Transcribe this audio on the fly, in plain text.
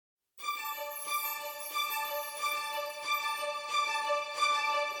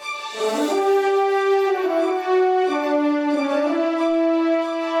Hello,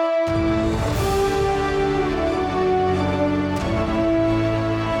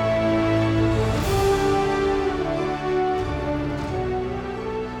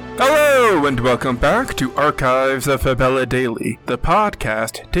 and welcome back to Archives of Fabella Daily, the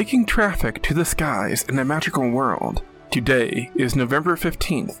podcast taking traffic to the skies in a magical world. Today is November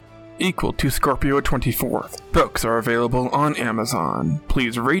 15th, equal to Scorpio 24th. Books are available on Amazon.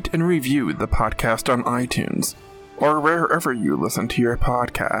 Please rate and review the podcast on iTunes, or wherever you listen to your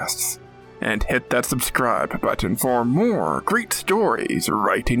podcasts. And hit that subscribe button for more great stories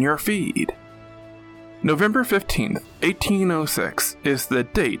right in your feed. November 15th, 1806 is the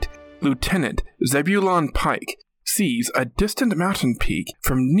date Lieutenant Zebulon Pike sees a distant mountain peak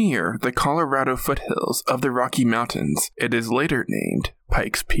from near the Colorado foothills of the Rocky Mountains. It is later named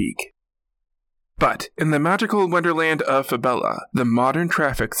Pikes Peak. But in the magical wonderland of Fabella, the modern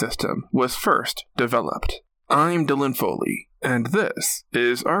traffic system was first developed. I'm Dylan Foley, and this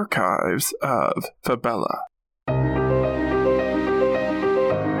is Archives of Fabella.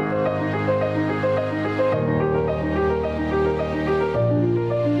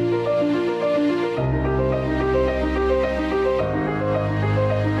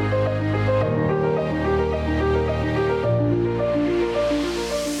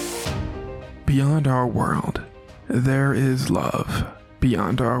 Beyond our world, there is love.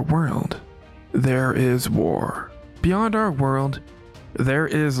 Beyond our world, there is war. Beyond our world, there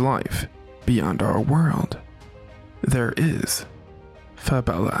is life. Beyond our world, there is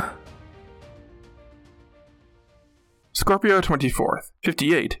Fabella. Scorpio 24th,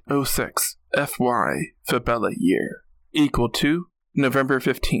 5806, FY, Fabella year, equal to November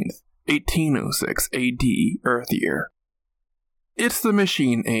 15th, 1806 AD, Earth year. It's the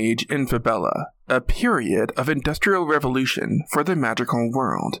Machine Age in Fabella, a period of industrial revolution for the magical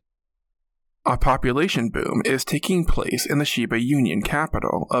world. A population boom is taking place in the Shiba Union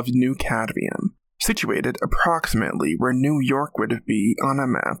capital of New Cadmium, situated approximately where New York would be on a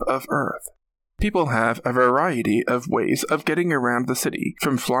map of Earth. People have a variety of ways of getting around the city,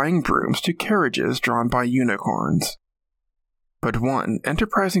 from flying brooms to carriages drawn by unicorns. But one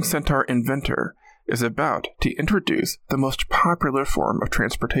enterprising centaur inventor is about to introduce the most popular form of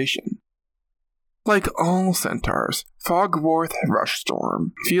transportation. Like all centaurs, Fogworth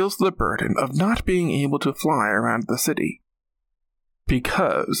Rushstorm feels the burden of not being able to fly around the city.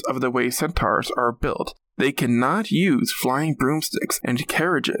 Because of the way centaurs are built, they cannot use flying broomsticks, and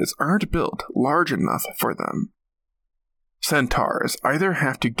carriages aren't built large enough for them. Centaurs either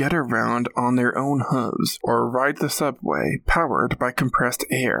have to get around on their own hooves or ride the subway powered by compressed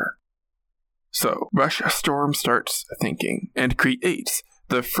air. So, Rushstorm starts thinking and creates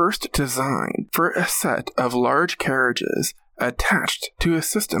the first design for a set of large carriages attached to a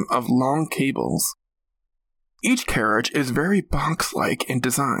system of long cables. Each carriage is very box-like in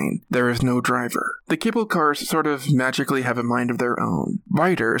design. There is no driver. The cable cars sort of magically have a mind of their own.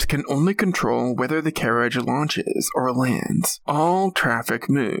 Riders can only control whether the carriage launches or lands. All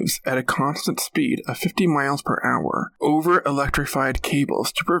traffic moves at a constant speed of 50 miles per hour over electrified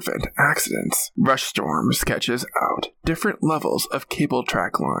cables to prevent accidents. Rushstorm sketches out different levels of cable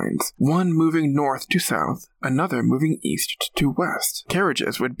track lines, one moving north to south, another moving east to west.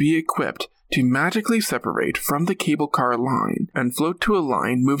 Carriages would be equipped to magically separate from the cable car line and float to a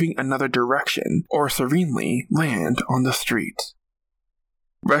line moving another direction, or serenely land on the street.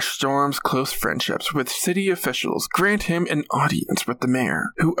 Rushstorm's close friendships with city officials grant him an audience with the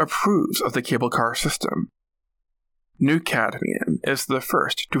mayor, who approves of the cable car system. New Cadmium is the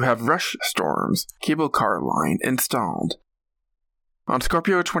first to have Rushstorm's cable car line installed. On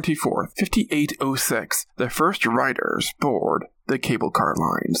Scorpio 24th, 5806, the first riders board the cable car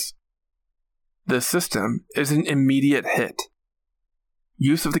lines. The system is an immediate hit.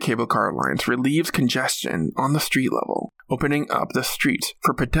 Use of the cable car lines relieves congestion on the street level, opening up the streets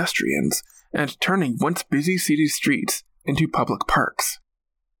for pedestrians and turning once busy city streets into public parks.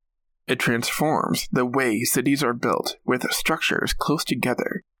 It transforms the way cities are built, with structures close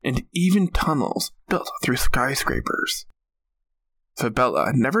together and even tunnels built through skyscrapers.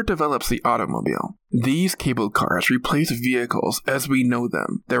 Fabella never develops the automobile. These cable cars replace vehicles as we know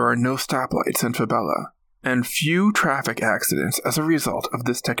them. There are no stoplights in Fabella, and few traffic accidents as a result of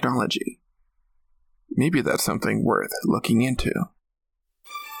this technology. Maybe that's something worth looking into.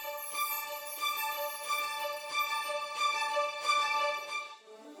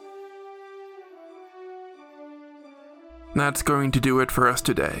 That's going to do it for us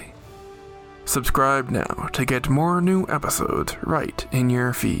today. Subscribe now to get more new episodes right in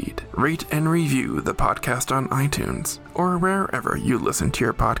your feed. Rate and review the podcast on iTunes or wherever you listen to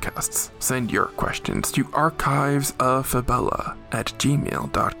your podcasts. Send your questions to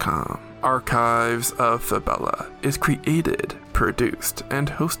archivesoffabella@gmail.com. Archives of Fabella is created, produced, and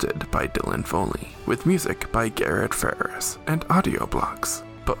hosted by Dylan Foley, with music by Garrett Ferris and audio blocks.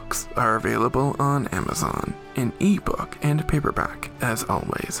 Books are available on Amazon in ebook and paperback. As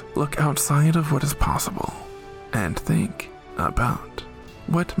always, look outside of what is possible and think about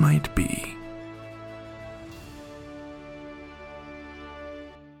what might be.